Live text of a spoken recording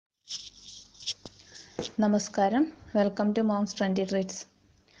നമസ്കാരം, welcome to moms trendy treats.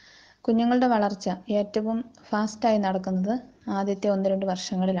 കുഞ്ഞുങ്ങളുടെ വളർച്ച ഏറ്റവും ഫാസ്റ്റായി നടക്കുന്നത് ആദ്യത്തെ 1-2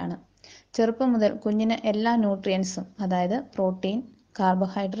 വർഷങ്ങളിലാണ്. ചെറുപ്പം മുതൽ കുഞ്ഞിന് എല്ലാ ന്യൂട്രിയൻസും, അതായത് പ്രോട്ടീൻ,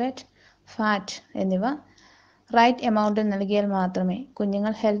 കാർബോഹൈഡ്രേറ്റ്, ഫാറ്റ് എന്നിവ റൈറ്റ് എമൗണ്ടിൽ നൽകിയാൽ മാത്രമേ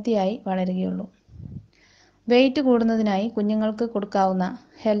കുഞ്ഞുങ്ങൾ ഹെൽത്തിയായി വളരുകയുള്ളൂ. വെയിറ്റ് കൂടുന്നതിനായി കുഞ്ഞുങ്ങൾക്ക് കൊടുക്കാവുന്ന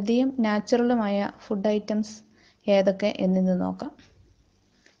ഹെൽത്തിയും നാച്ചുറലുമായ ഫുഡ് ഐറ്റംസ് ഏതൊക്കെ എന്നിന്ന് നോക്കാം.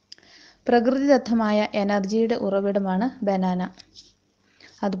 പ്രകൃതിദത്തമായ എനർജിയുടെ ഉറവിടമാണ് ബനാന.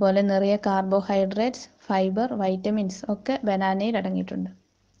 അതുപോലെ നിറയെ കാർബോഹൈഡ്രേറ്റ്സ്, ഫൈബർ, വൈറ്റമിൻസ് ഒക്കെ ബനാനയിൽ അടങ്ങിയിട്ടുണ്ട്.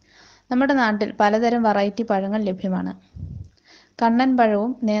 നമ്മുടെ നാട്ടിൽ പലതരം വെറൈറ്റി പഴങ്ങൾ ലഭ്യമാണ്. കണ്ണൻ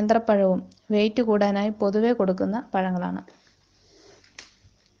പഴവും നേന്ത്രപ്പഴവും വെയിറ്റ് കൂടാനായി പൊതുവെ കൊടുക്കുന്ന പഴങ്ങളാണ്.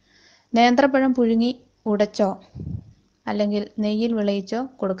 നേന്ത്രപ്പഴം പുഴുങ്ങി ഉടച്ചോ അല്ലെങ്കിൽ നെയ്യിൽ വിളയിച്ചോ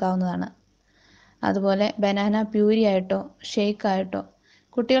കൊടുക്കാവുന്നതാണ്. അതുപോലെ ബനാന പ്യൂരി ആയിട്ടോ ഷേക്കായിട്ടോ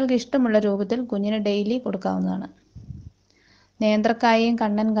കുട്ടികൾക്ക് ഇഷ്ടമുള്ള രൂപത്തിൽ കുഞ്ഞിന് ഡെയിലി കൊടുക്കാവുന്നതാണ്. നേന്ത്രക്കായയും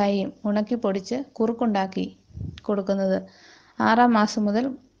കണ്ണൻകായയും ഉണക്കി പൊടിച്ച് കുറുക്കുണ്ടാക്കി കൊടുക്കുന്നത് 6-ാം മാസം മുതൽ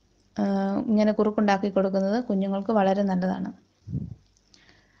ഇങ്ങനെ കുറുക്കുണ്ടാക്കി കൊടുക്കുന്നത് കുഞ്ഞുങ്ങൾക്ക് വളരെ നല്ലതാണ്.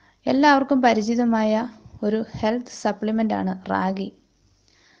 എല്ലാവർക്കും പരിചിതമായ ഒരു ഹെൽത്ത് സപ്ലിമെൻ്റ് ആണ് റാഗി.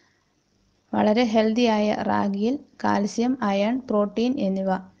 വളരെ ഹെൽത്തിയായ റാഗിയിൽ കാൽസ്യം, അയൺ, പ്രോട്ടീൻ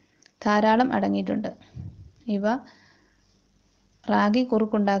എന്നിവ ധാരാളം അടങ്ങിയിട്ടുണ്ട്. ഇവ റാഗി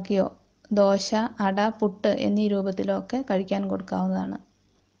കുറുക്കുണ്ടാക്കിയോ ദോശ, അട, പുട്ട് എന്നീ രൂപത്തിലോ ഒക്കെ കഴിക്കാൻ കൊടുക്കാവുന്നതാണ്.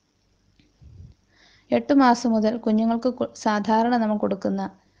 8 മാസം മുതൽ കുഞ്ഞുങ്ങൾക്ക് സാധാരണ നമ്മൾ കൊടുക്കുന്ന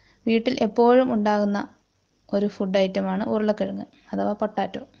വീട്ടിൽ എപ്പോഴും ഉണ്ടാകുന്ന ഒരു ഫുഡ് ഐറ്റമാണ് ഉരുളക്കിഴങ്ങ് അഥവാ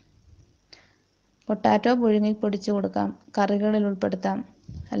പൊട്ടാറ്റോ. പൊട്ടാറ്റോ പുഴുങ്ങി പൊടിച്ച് കൊടുക്കാം, കറികളിൽ ഉൾപ്പെടുത്താം,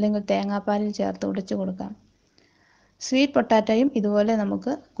 അല്ലെങ്കിൽ തേങ്ങാപ്പാലിൽ ചേർത്ത് ഉടച്ചു കൊടുക്കാം. സ്വീറ്റ് പൊട്ടാറ്റോയും ഇതുപോലെ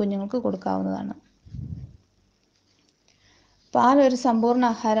നമുക്ക് കുഞ്ഞുങ്ങൾക്ക് കൊടുക്കാവുന്നതാണ്. പാൽ ഒരു സമ്പൂർണ്ണ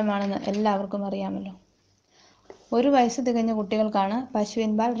ആഹാരമാണെന്ന് എല്ലാവർക്കും അറിയാമല്ലോ. 1 വയസ്സ് തികഞ്ഞ കുട്ടികൾക്കാണ്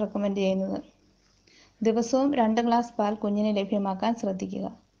പശുവിൻ പാൽ റെക്കമെൻഡ് ചെയ്യുന്നത്. ദിവസവും 2 ഗ്ലാസ് പാൽ കുഞ്ഞിന് ലഭ്യമാക്കാൻ ശ്രദ്ധിക്കുക.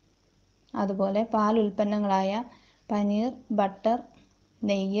 അതുപോലെ പാൽ ഉൽപ്പന്നങ്ങളായ പനീർ, ബട്ടർ,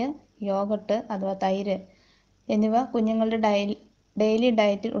 നെയ്യ്, യോഗട്ട് അഥവാ തൈര് എന്നിവ കുഞ്ഞുങ്ങളുടെ ഡെയിലി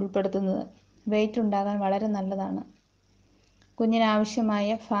ഡയറ്റിൽ ഉൾപ്പെടുത്തുന്നത് വെയിറ്റ് ഉണ്ടാകാൻ വളരെ നല്ലതാണ്. കുഞ്ഞിന്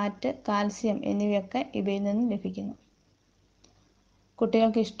ആവശ്യമായ ഫാറ്റ്, കാൽസ്യം എന്നിവയൊക്കെ ഇവയിൽ നിന്നും ലഭിക്കുന്നു.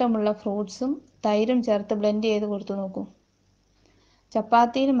 കുട്ടികൾക്ക് ഇഷ്ടമുള്ള ഫ്രൂട്ട്സും തൈരും ചേർത്ത് ബ്ലെൻഡ് ചെയ്ത് കൊടുത്തു നോക്കൂ.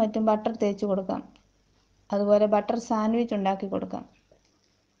 ചപ്പാത്തിയിലും മറ്റും ബട്ടർ തേച്ച് കൊടുക്കാം. അതുപോലെ ബട്ടർ സാൻഡ്വിച്ച് ഉണ്ടാക്കി കൊടുക്കാം.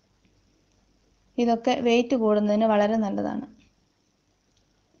 ഇതൊക്കെ വെയിറ്റ് കൂടുന്നതിന് വളരെ നല്ലതാണ്.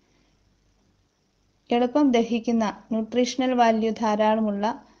 എളുപ്പം ദഹിക്കുന്ന ന്യൂട്രീഷണൽ വാല്യൂ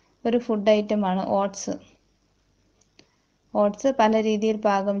ധാരാളമുള്ള ഒരു ഫുഡ് ഐറ്റമാണ് ഓട്സ്. ഓട്സ് പല രീതിയിൽ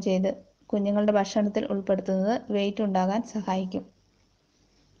പാകം ചെയ്ത് കുഞ്ഞുങ്ങളുടെ ഭക്ഷണത്തിൽ ഉൾപ്പെടുത്തുന്നത് വെയിറ്റ് ഉണ്ടാകാൻ സഹായിക്കും.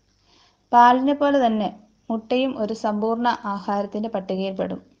 പാലിനെ പോലെ തന്നെ മുട്ടയും ഒരു സമ്പൂർണ്ണ ആഹാരത്തിൻ്റെ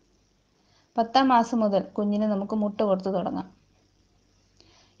പട്ടികയിൽപ്പെടും. 10-ാം മാസം മുതൽ കുഞ്ഞിന് നമുക്ക് മുട്ട കൊടുത്തു തുടങ്ങാം.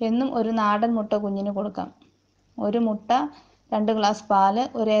 എന്നും ഒരു നാടൻ മുട്ട കുഞ്ഞിന് കൊടുക്കാം. 1 മുട്ട, 2 ഗ്ലാസ് പാല്,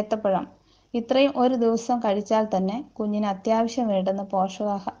 1 ഏത്തപ്പഴം ഇത്രയും ഒരു ദിവസം കഴിച്ചാൽ തന്നെ കുഞ്ഞിന് അത്യാവശ്യം വേണ്ടുന്ന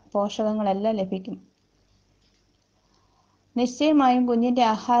പോഷകങ്ങളെല്ലാം ലഭിക്കും. നിശ്ചയമായും കുഞ്ഞിൻ്റെ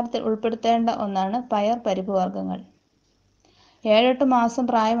ആഹാരത്തിൽ ഉൾപ്പെടുത്തേണ്ട ഒന്നാണ് പയർ, പരിപ്പ് വർഗ്ഗങ്ങൾ. 7-8 മാസം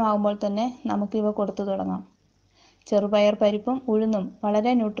പ്രായമാകുമ്പോൾ തന്നെ നമുക്കിവ കൊടുത്തു തുടങ്ങാം. ചെറുപയർ പരിപ്പും ഉഴുന്നും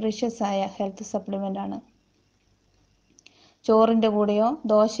വളരെ ന്യൂട്രീഷ്യസ് ആയ ഹെൽത്ത് സപ്ലിമെൻ്റ് ആണ്. ചോറിൻ്റെ കൂടെയോ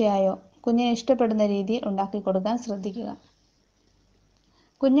ദോശയായോ കുഞ്ഞിന് ഇഷ്ടപ്പെടുന്ന രീതിയിൽ ഉണ്ടാക്കി കൊടുക്കാൻ ശ്രദ്ധിക്കുക.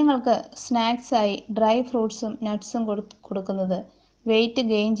 കുഞ്ഞുങ്ങൾക്ക് സ്നാക്സായി ഡ്രൈ ഫ്രൂട്ട്സും നട്ട്സും കൊടുക്കുന്നത് വെയിറ്റ്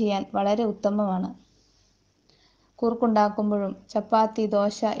ഗെയിൻ ചെയ്യാൻ വളരെ ഉത്തമമാണ്. കുറുക്കുണ്ടാക്കുമ്പോഴും ചപ്പാത്തി,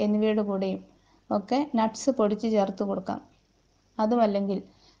 ദോശ എന്നിവയുടെ കൂടെയും ഒക്കെ നട്ട്സ് പൊടിച്ച് ചേർത്ത് കൊടുക്കാം. അതുമല്ലെങ്കിൽ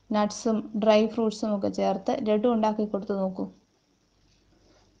നട്ട്സും ഡ്രൈ ഫ്രൂട്ട്സും ഒക്കെ ചേർത്ത് ലഡു ഉണ്ടാക്കി കൊടുത്തു നോക്കൂ.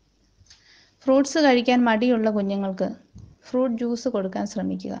 ഫ്രൂട്ട്സ് കഴിക്കാൻ മടിയുള്ള കുഞ്ഞുങ്ങൾക്ക് ഫ്രൂട്ട് ജ്യൂസ് കൊടുക്കാൻ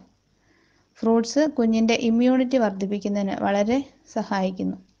ശ്രമിക്കുക. ഫ്രൂട്ട്സ് കുഞ്ഞിൻ്റെ ഇമ്മ്യൂണിറ്റി വർദ്ധിപ്പിക്കുന്നതിന് വളരെ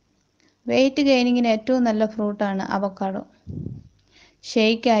സഹായിക്കുന്നു. വെയിറ്റ് ഗെയിനിങ്ങിന് ഏറ്റവും നല്ല ഫ്രൂട്ടാണ് അവക്കാഡോ.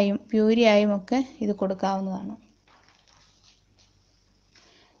 ഷേക്കായും പ്യൂരിയായും ഒക്കെ ഇത് കൊടുക്കാവുന്നതാണ്.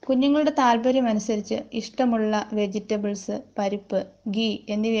 കുഞ്ഞുങ്ങളുടെ താല്പര്യമനുസരിച്ച് ഇഷ്ടമുള്ള വെജിറ്റബിൾസ്, പരിപ്പ്, ഗീ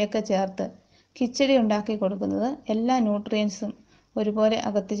എന്നിവയൊക്കെ ചേർത്ത് കിച്ചടി ഉണ്ടാക്കി കൊടുക്കുന്നത് എല്ലാ ന്യൂട്രിയൻസും ഒരുപോലെ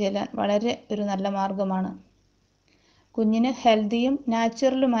അകത്ത് ചെല്ലാൻ വളരെ ഒരു നല്ല മാർഗമാണ്. കുഞ്ഞിന് ഹെൽത്തിയും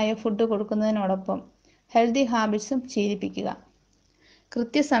നാച്ചുറലുമായ ഫുഡ് കൊടുക്കുന്നതിനോടൊപ്പം ഹെൽത്തി ഹാബിറ്റ്സും ശീലിപ്പിക്കുക.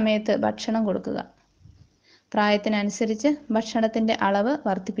 കൃത്യസമയത്ത് ഭക്ഷണം കൊടുക്കുക. പ്രായത്തിനനുസരിച്ച് ഭക്ഷണത്തിൻ്റെ അളവ്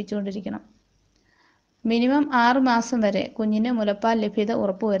വർദ്ധിപ്പിച്ചുകൊണ്ടിരിക്കണം. മിനിമം 6 മാസം വരെ കുഞ്ഞിന് മുലപ്പാൽ ലഭ്യത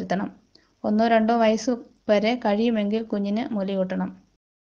ഉറപ്പുവരുത്തണം. 1-2 വയസ്സ് വരെ കഴിയുമെങ്കിൽ കുഞ്ഞിന് മുലയൂട്ടണം.